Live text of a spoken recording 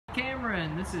camera,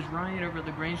 and this is Ryan over at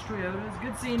LaGrange Toyota. It's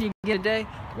good seeing you again today.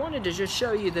 Wanted to just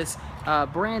show you this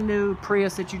brand new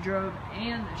Prius that you drove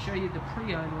and show you the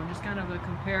pre-owned one, just kind of a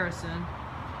comparison.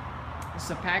 It's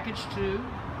a package 2,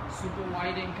 super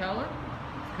white in color.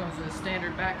 Comes with a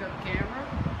standard backup camera.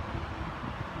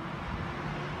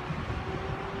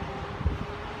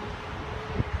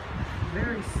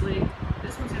 Very sleek.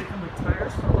 This one's going to come with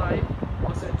tires for life.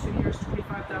 Also 2 years,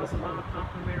 25,000 mile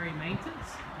complimentary maintenance,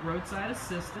 roadside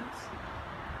assistance.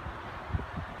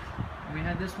 We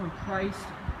had this one priced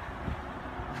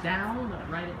down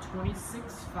right at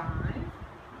 $26,500. So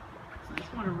I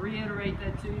just want to reiterate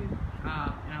that to you,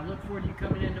 and I look forward to you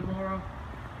coming in tomorrow.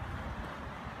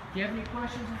 If you have any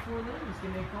questions before then, just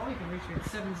give me a call. You can reach me at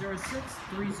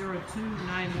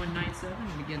 706-302-9197.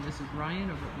 And again, this is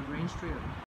Ryan over at LaGrange Toyota.